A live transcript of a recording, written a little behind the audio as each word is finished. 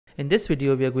In this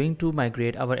video, we are going to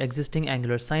migrate our existing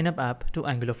Angular signup app to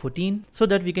Angular 14 so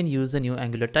that we can use the new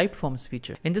Angular typed forms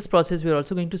feature. In this process, we are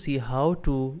also going to see how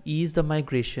to ease the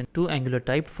migration to Angular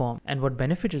typed form and what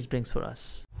benefit it brings for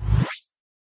us.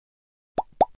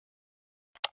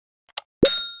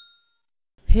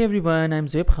 Hey everyone, I'm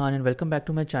Zoeb Khan and welcome back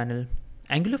to my channel.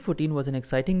 Angular 14 was an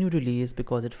exciting new release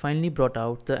because it finally brought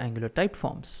out the Angular typed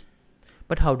forms.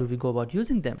 But how do we go about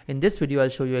using them? In this video, I'll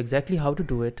show you exactly how to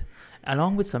do it,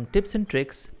 along with some tips and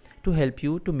tricks to help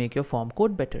you to make your form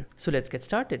code better. So let's get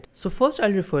started. So first,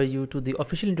 I'll refer you to the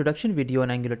official introduction video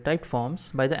on Angular typed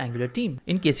forms by the Angular team,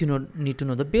 in case you need to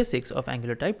know the basics of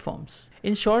Angular typed forms.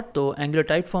 In short though, Angular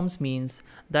typed forms means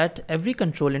that every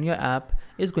control in your app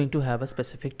is going to have a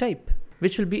specific type,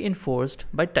 which will be enforced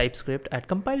by TypeScript at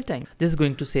compile time. This is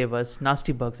going to save us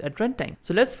nasty bugs at runtime.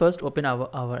 So let's first open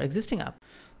our existing app.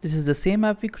 This is the same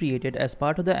app we created as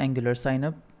part of the Angular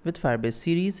signup with Firebase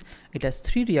series. It has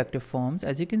 3 reactive forms,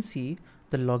 as you can see,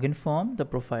 the login form, the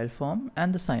profile form,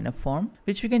 and the signup form,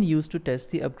 which we can use to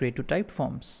test the upgrade to typed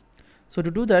forms. So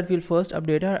to do that, we'll first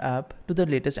update our app to the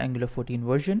latest Angular 14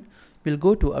 version. We'll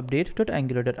go to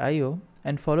update.angular.io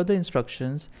and follow the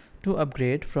instructions to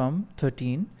upgrade from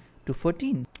 13 to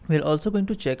 14. We're also going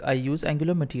to check I use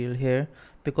Angular material here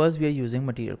because we are using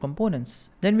material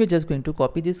components. Then we're just going to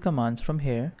copy these commands from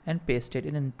here and paste it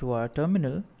into our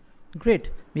terminal. Great,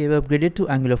 we have upgraded to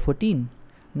Angular 14.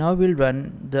 Now we'll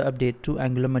run the update to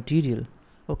Angular material.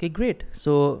 Okay, great.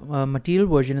 So material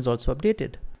version is also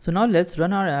updated. So now let's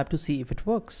run our app to see if it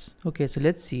works. Okay, so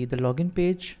let's see the login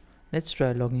page. Let's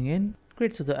try logging in.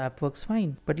 Great, so the app works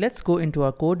fine. But let's go into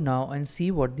our code now and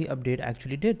see what the update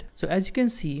actually did. So as you can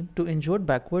see, to ensure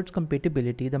backwards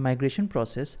compatibility, the migration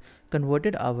process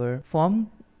converted our form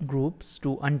groups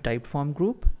to untyped form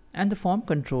group and the form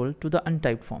control to the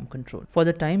untyped form control for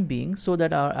the time being, so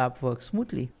that our app works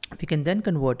smoothly. We can then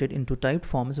convert it into typed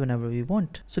forms whenever we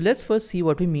want. So let's first see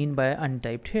what we mean by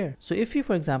untyped here. So if we,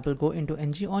 for example, go into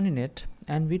ng-oninit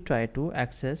and we try to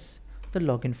access the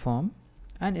login form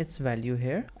and its value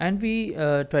here, and we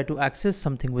try to access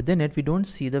something within it, we don't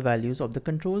see the values of the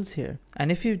controls here.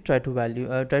 And if you try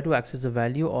to access the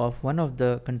value of one of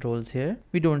the controls here,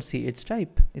 we don't see its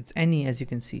type. It's any, as you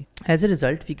can see. As a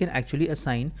result, we can actually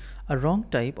assign a wrong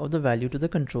type of the value to the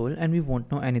control and we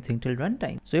won't know anything till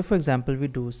runtime. So if, for example, we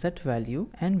do set value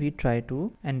and we try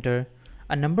to enter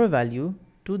a number value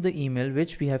to the email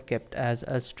which we have kept as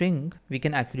a string, we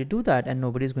can actually do that and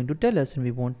nobody is going to tell us and we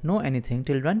won't know anything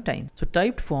till runtime. So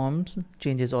typed forms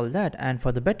changes all that and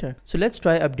for the better. So let's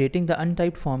try updating the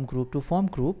untyped form group to form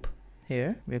group.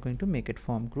 Here we are going to make it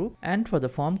form group, and for the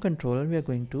form control we are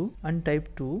going to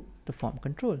untype to the form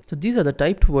control. So these are the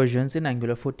typed versions in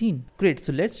Angular 14. Great,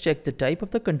 so let's check the type of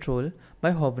the control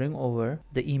by hovering over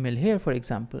the email here, for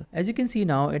example. As you can see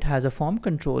now, it has a form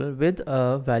control with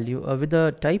a value with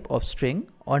a type of string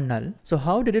or null. So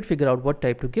how did it figure out what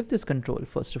type to give this control?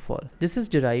 First of all, this is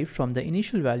derived from the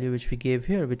initial value which we gave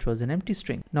here, which was an empty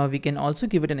string. Now we can also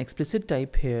give it an explicit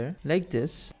type here like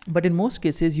this, but in most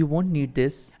cases you won't need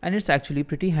this, and it's actually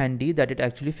pretty handy that it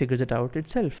actually figures it out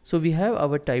itself. So we have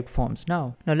our typed forms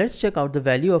now. Now let's check out the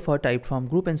value of our typed form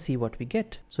group and see what we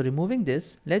get. So removing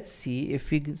this, let's see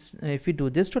if we do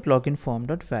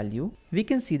this.loginform.value, we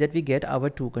can see that we get our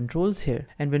 2 controls here.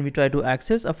 And when we try to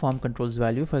access a form controls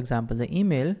value, for example the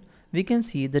email, we can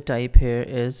see the type here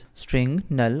is string,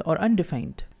 null, or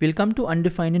undefined. We'll come to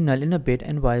undefined and null in a bit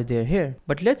and why they're here.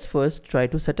 But let's first try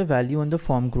to set a value on the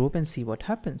form group and see what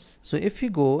happens. So if we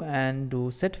go and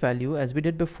do set value as we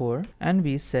did before, and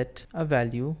we set a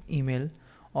value email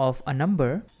of a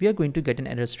number, we are going to get an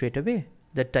error straight away.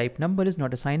 The type number is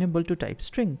not assignable to type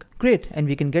string. Great, and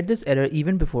we can get this error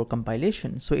even before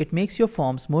compilation. So it makes your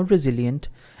forms more resilient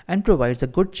and provides a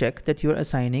good check that you're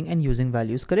assigning and using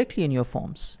values correctly in your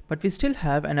forms. But we still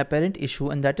have an apparent issue,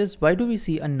 and that is, why do we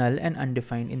see a null and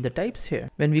undefined in the types here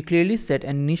when we clearly set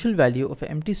an initial value of an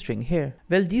empty string here?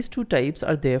 Well, these 2 types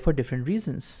are there for different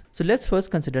reasons. So let's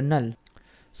first consider null.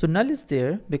 So null is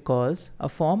there because a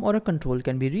form or a control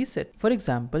can be reset. For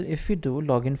example, if we do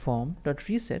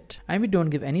loginform.reset and we don't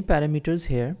give any parameters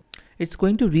here, it's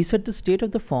going to reset the state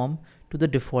of the form to the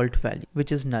default value,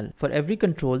 which is null. For every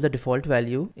control, the default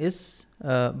value is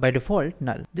by default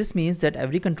null. This means that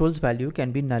every control's value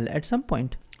can be null at some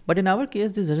point. But in our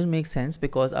case, this doesn't make sense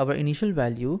because our initial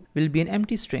value will be an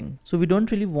empty string. So we don't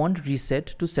really want reset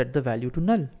to set the value to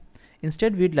null.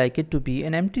 Instead, we'd like it to be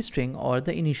an empty string or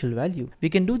the initial value. We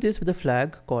can do this with a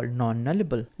flag called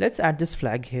Non-Nullable. Let's add this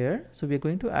flag here. So we're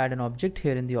going to add an object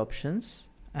here in the options,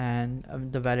 and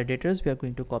the validators we are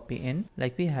going to copy in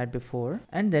like we had before,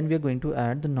 and then we are going to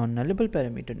add the non-nullable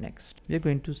parameter next. We are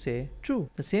going to say true.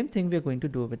 The same thing we are going to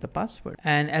do with the password.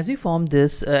 And as we form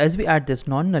this, as we add this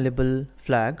non-nullable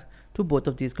flag to both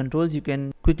of these controls, you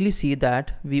can quickly see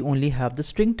that we only have the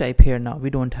string type here now. We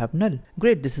don't have null.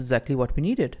 Great, this is exactly what we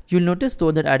needed. You'll notice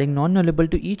though that adding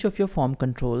non-nullable to each of your form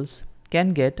controls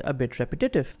can get a bit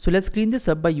repetitive. So let's clean this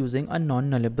up by using a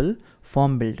non-nullable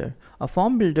form builder. A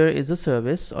form builder is a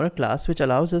service or a class which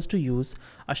allows us to use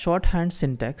a shorthand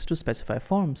syntax to specify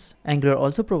forms. Angular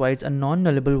also provides a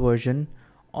non-nullable version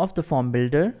of the form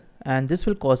builder, and this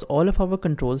will cause all of our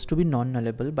controls to be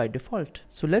non-nullable by default.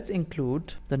 So let's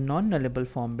include the non-nullable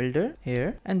form builder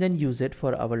here and then use it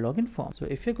for our login form. So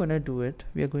if you're going to do it,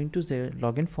 we are going to say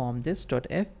login form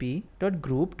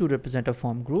this.fb.group to represent a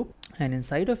form group, and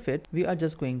inside of it we are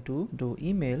just going to do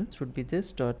email. This would be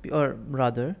this dot, or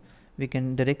rather we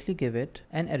can directly give it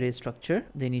an array structure,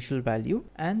 the initial value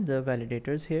and the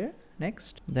validators here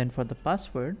next. Then for the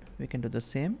password we can do the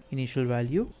same, initial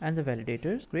value and the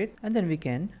validators. Great. And then we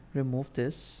can remove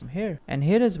this here, and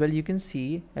here as well you can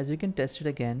see, as we can test it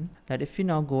again, that if we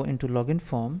now go into login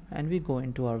form and we go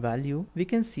into our value, we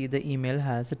can see the email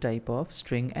has a type of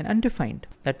string and undefined.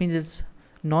 That means it's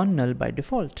non-null by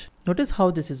default. Notice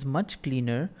how this is much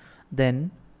cleaner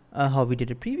than how we did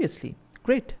it previously.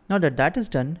 Great. Now that that is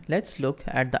done, let's look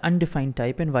at the undefined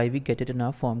type and why we get it in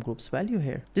our form group's value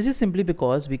here. This is simply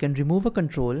because we can remove a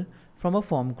control from a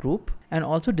form group and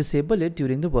also disable it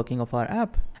during the working of our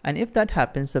app. And if that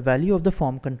happens, the value of the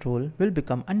form control will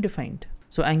become undefined.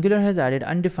 So Angular has added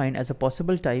undefined as a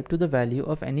possible type to the value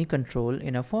of any control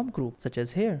in a form group, such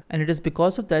as here. And it is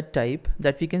because of that type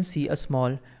that we can see a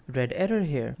small red error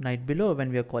here right below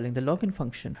when we are calling the login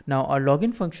function. Now our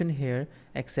login function here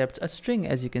accepts a string,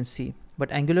 as you can see,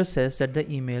 but Angular says that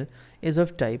the email is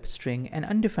of type string and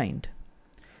undefined.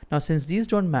 Now since these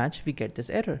don't match, we get this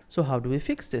error. So how do we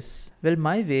fix this? Well,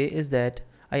 my way is that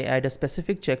I add a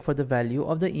specific check for the value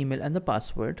of the email and the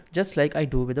password, just like I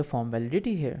do with the form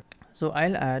validity here. So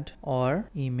I'll add or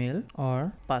email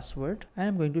or password, and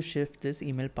I'm going to shift this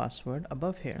email password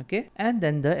above here, okay? And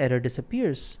then the error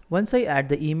disappears. Once I add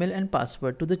the email and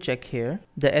password to the check here,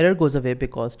 the error goes away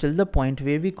because till the point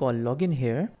where we call login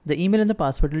here, the email and the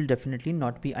password will definitely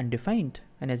not be undefined.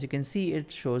 And as you can see,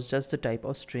 it shows just the type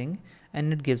of string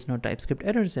and it gives no TypeScript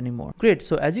errors anymore. Great.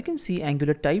 So as you can see,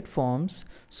 Angular typed forms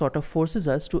sort of forces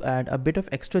us to add a bit of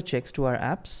extra checks to our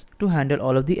apps to handle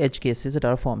all of the edge cases that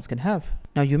our forms can have.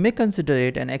 Now you may consider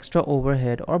it an extra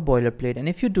overhead or boilerplate, and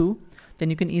if you do, then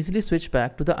you can easily switch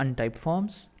back to the untyped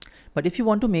forms. But if you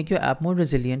want to make your app more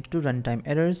resilient to runtime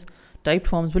errors, typed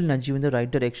forms will nudge you in the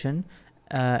right direction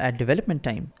at development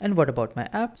time. And what about my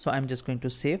app? So I'm just going to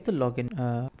save the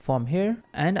login form here,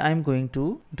 and I'm going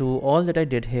to do all that I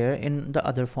did here in the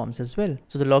other forms as well.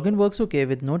 So the login works okay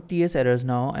with no TS errors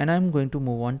now, and I'm going to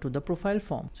move on to the profile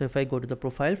form. So if I go to the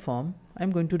profile form,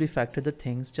 I'm going to refactor the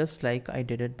things just like I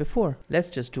did it before. Let's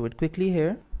just do it quickly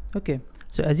here. Okay.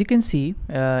 So as you can see,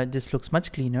 this looks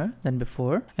much cleaner than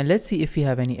before. And let's see if we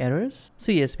have any errors.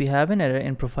 So yes, we have an error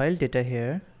in profile data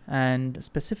here. And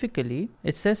specifically,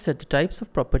 it says that the types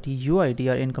of property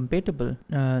UID are incompatible.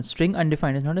 String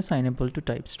undefined is not assignable to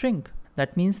type string.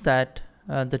 That means that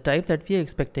the type that we are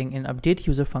expecting in update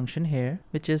user function here,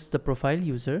 which is the profile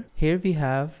user, here we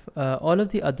have all of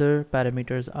the other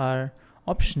parameters are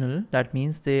optional. That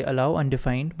means they allow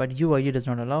undefined, but UID does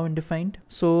not allow undefined.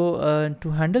 So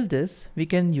to handle this, we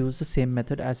can use the same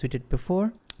method as we did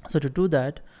before. So to do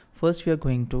that, first we are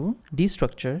going to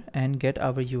destructure and get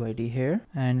our UID here,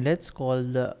 and let's call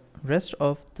the rest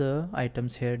of the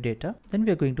items here data. Then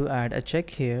we are going to add a check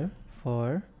here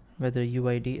for whether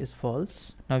UID is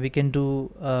false. Now we can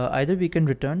do either we can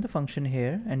return the function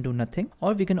here and do nothing,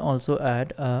 or we can also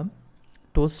add a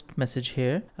toast message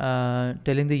here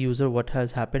telling the user what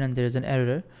has happened and there is an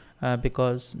error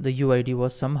because the UID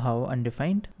was somehow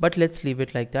undefined. But let's leave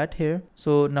it like that here.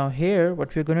 So now here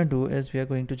what we're going to do is we are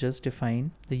going to just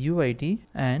define the UID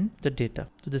and the data.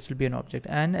 So this will be an object,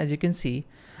 and as you can see,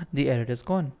 the error is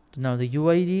gone. Now the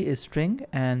UID is string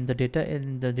and the data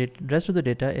in the rest of the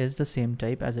data is the same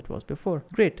type as it was before.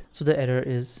 Great. So the error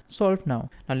is solved now.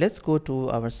 Now let's go to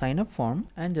our sign up form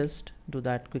and just do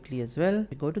that quickly as well.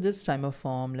 We go to this timer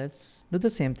form. Let's do the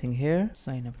same thing here.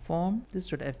 Sign up form,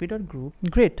 this.fb.group.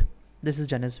 Great. This is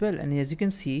done as well, and as you can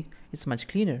see, it's much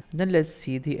cleaner. Then let's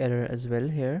see the error as well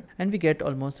here, and we get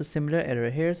almost a similar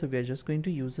error here. So we are just going to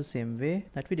use the same way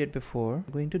that we did before.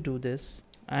 We're going to do this,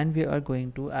 and we are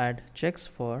going to add checks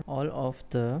for all of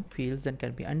the fields that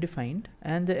can be undefined,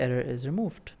 and the error is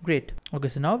removed. Great. Okay,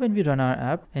 so now when we run our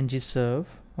app, ngserve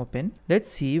Open. Let's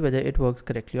see whether it works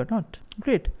correctly or not.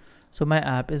 Great. So my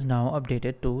app is now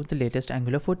updated to the latest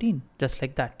Angular 14, just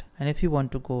like that. And if you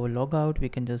want to go log out, we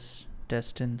can just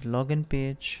test in the login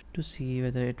page to see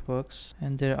whether it works,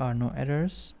 and there are no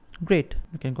errors. Great.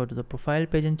 We can go to the profile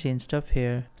page and change stuff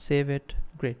here, save it.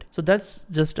 Great. So that's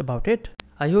just about it.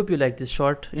 I hope you liked this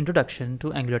short introduction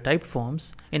to Angular typed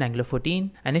forms in Angular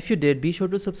 14, and if you did, be sure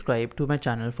to subscribe to my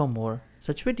channel for more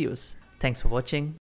such videos. Thanks for watching.